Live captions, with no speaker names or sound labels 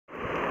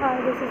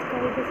This is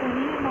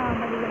Saini and I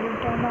am a legal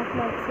intern of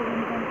LEXIS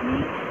and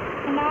Company,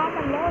 and I am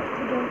a law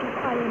student of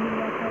IME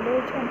Law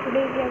College, and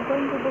today we are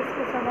going to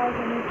discuss about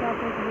a new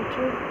topic, which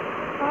is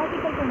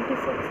Article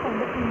 26 of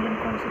the Indian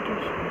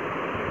Constitution.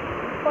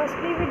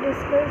 Firstly, we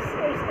discuss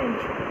its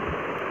intro.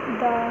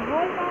 The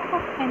hallmark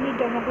of any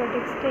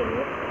democratic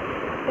state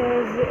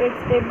is its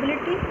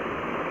ability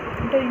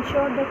to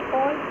ensure that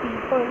all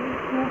people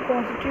who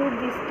constitute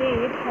the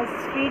state has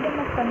freedom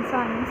of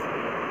conscience,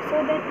 so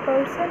that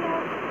persons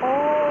of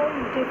all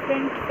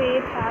different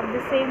faith have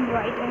the same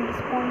right and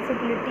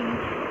responsibility,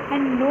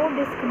 and no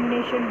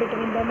discrimination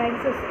between them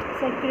exists.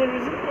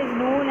 Secularism is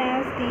known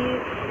as the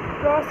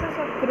process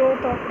of growth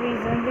of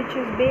reason, which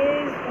is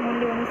based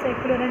only on a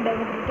secular and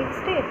democratic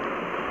state.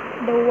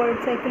 The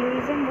word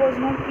secularism was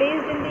not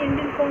placed in the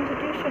Indian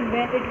Constitution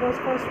when it was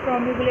first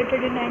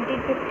promulgated in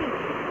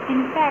 1950.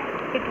 In fact,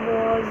 it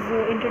was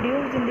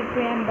introduced in the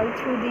preamble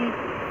through the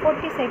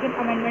 42nd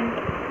Amendment,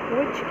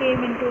 which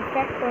came into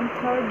effect on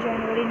 3rd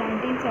January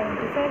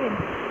 1977.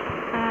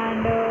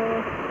 And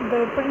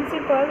the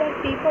principle that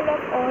people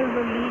of all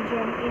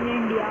religion in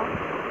India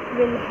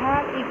will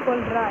have equal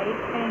right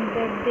and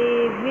that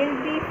they will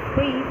be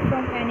free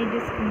from any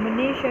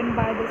discrimination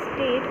by the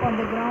state on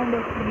the ground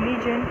of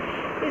religion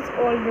is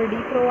already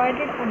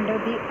provided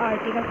under the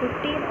Article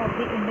 15 of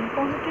the Indian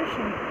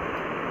Constitution.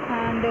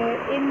 And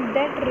in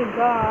that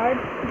regard,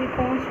 the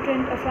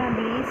Constituent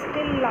Assembly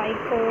still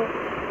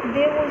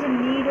there was a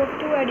need of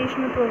two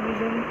additional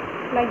provisions,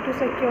 like to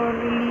secure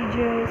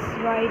religious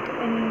right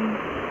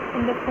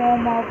in the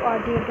form of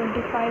Article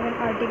 25 and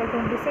Article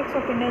 26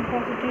 of Indian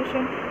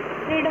Constitution,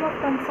 freedom of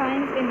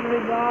conscience in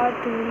regard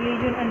to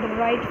religion and the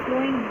right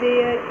flowing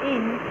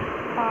therein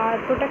are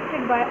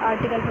protected by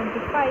Article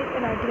 25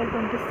 and Article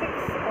 26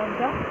 of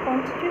the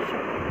Constitution.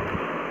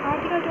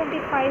 Article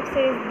 25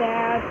 says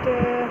that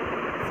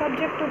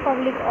subject to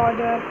public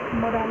order,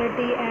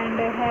 morality and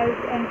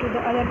health, and to the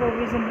other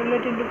provisions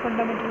relating to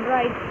fundamental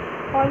rights,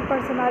 all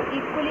persons are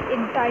equally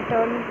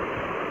entitled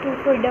to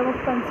freedom of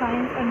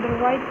conscience and the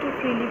right to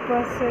freely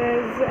pursue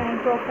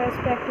and profess,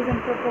 practice and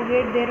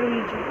propagate their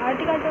religion.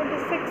 Article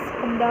 26,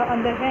 on the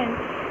other hand,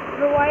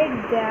 provides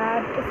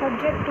that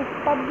subject to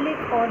public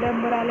order,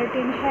 morality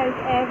and health,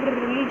 every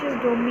religious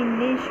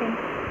denomination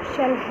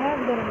shall have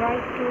the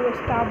right to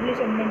establish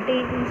and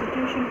maintain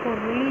institutions for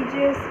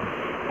religious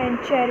and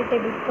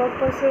charitable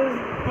purposes,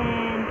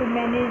 and to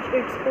manage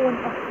its own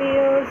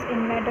affairs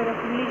in matter of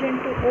religion,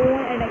 to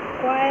own and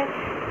acquire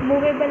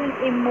movable and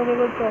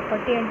immovable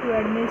property, and to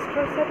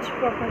administer such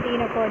property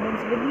in accordance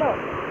with law.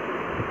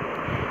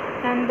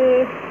 And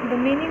the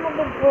meaning of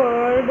the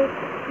word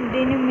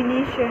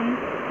denomination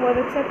was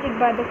accepted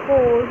by the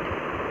court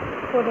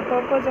for the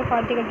purpose of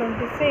Article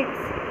 26,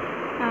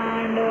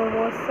 and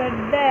was said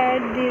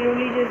that the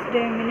religious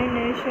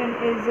denomination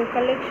is a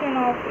collection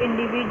of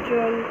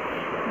individuals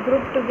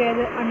grouped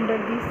together under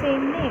the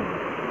same name,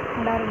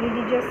 and are a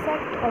religious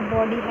sect or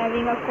body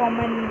having a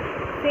common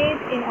faith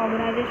in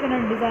organization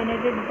and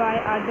designated by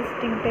a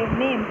distinctive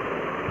name.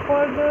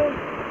 Further,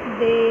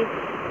 they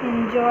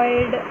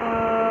enjoyed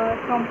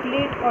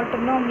complete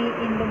autonomy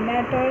in the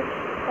matter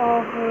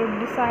of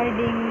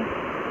deciding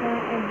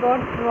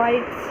what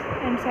rites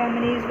and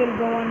ceremonies will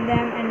govern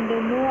them, and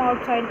no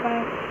outside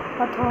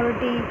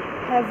authority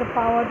has the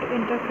power to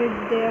interfere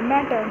with their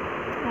matter.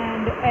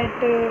 And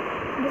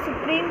the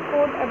Supreme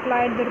Court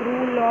applied the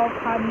rule of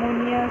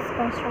harmonious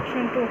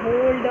construction to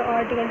hold the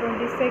Article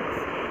 26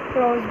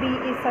 Clause B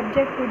is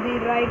subject to the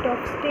right of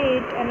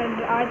state, and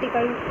under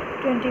Article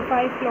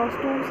 25 Clause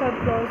 2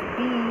 Subclause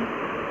B.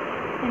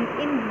 And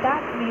in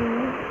that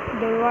view,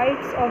 the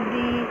rights of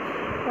the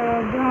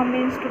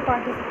Brahmins to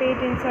participate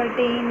in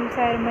certain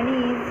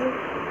ceremonies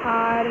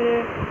are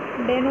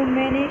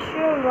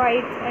denominational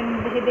rights,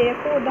 and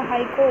therefore the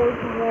High Court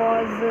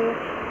was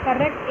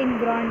correct in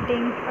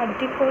granting a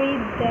decree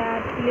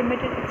that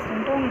limited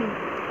extent only.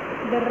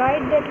 The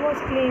right that was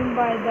claimed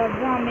by the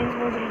Brahmins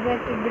was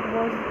rejected, but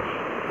was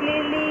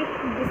clearly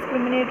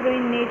discriminatory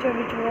in nature,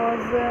 which was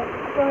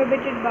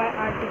prohibited by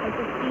Article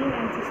 15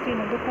 and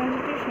 16 of the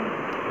Constitution.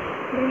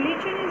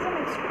 Religion is an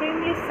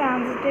extremely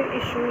sensitive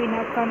issue in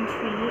our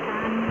country,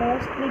 and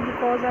mostly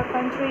because our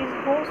country is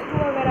host to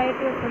a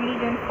variety of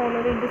religion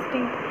following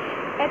distinct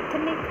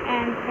ethnic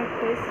and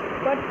practice,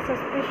 but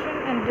suspicion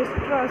and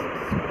distrust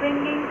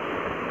springing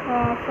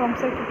from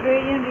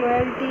sectarian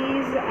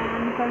loyalties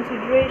and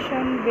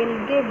consideration will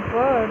give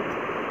birth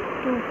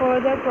to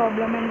further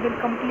problem and will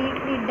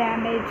completely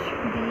damage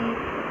the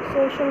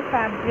social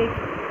fabric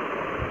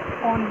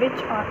on which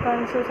our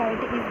current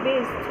society is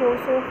based.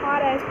 So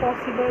far as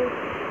possible,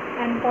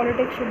 and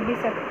politics should be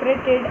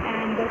separated,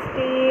 and the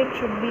state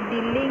should be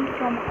delinked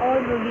from all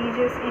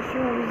religious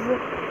issues,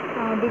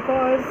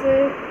 because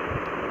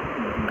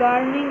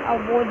garnering a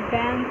vote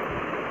bank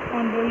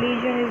on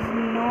religion is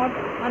not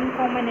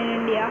uncommon in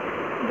India.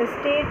 The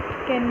state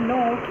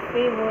cannot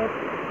favor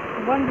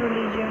one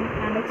religion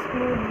and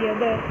exclude the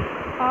other.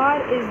 Our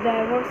is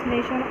diverse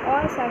nation.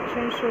 All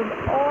sections should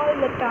all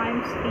the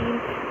times feel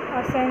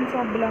a sense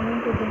of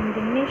belonging to the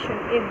Indian nation.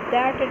 If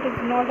that it is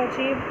not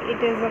achieved, it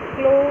is a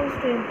close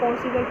to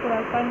impossible for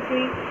our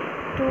country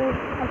to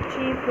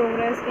achieve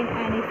progress in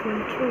any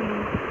field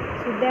truly.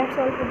 So that's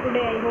all for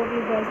today. I hope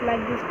you guys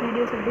like this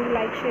video. So do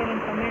like, share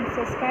and comment.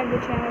 Subscribe the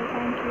channel.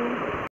 Thank you.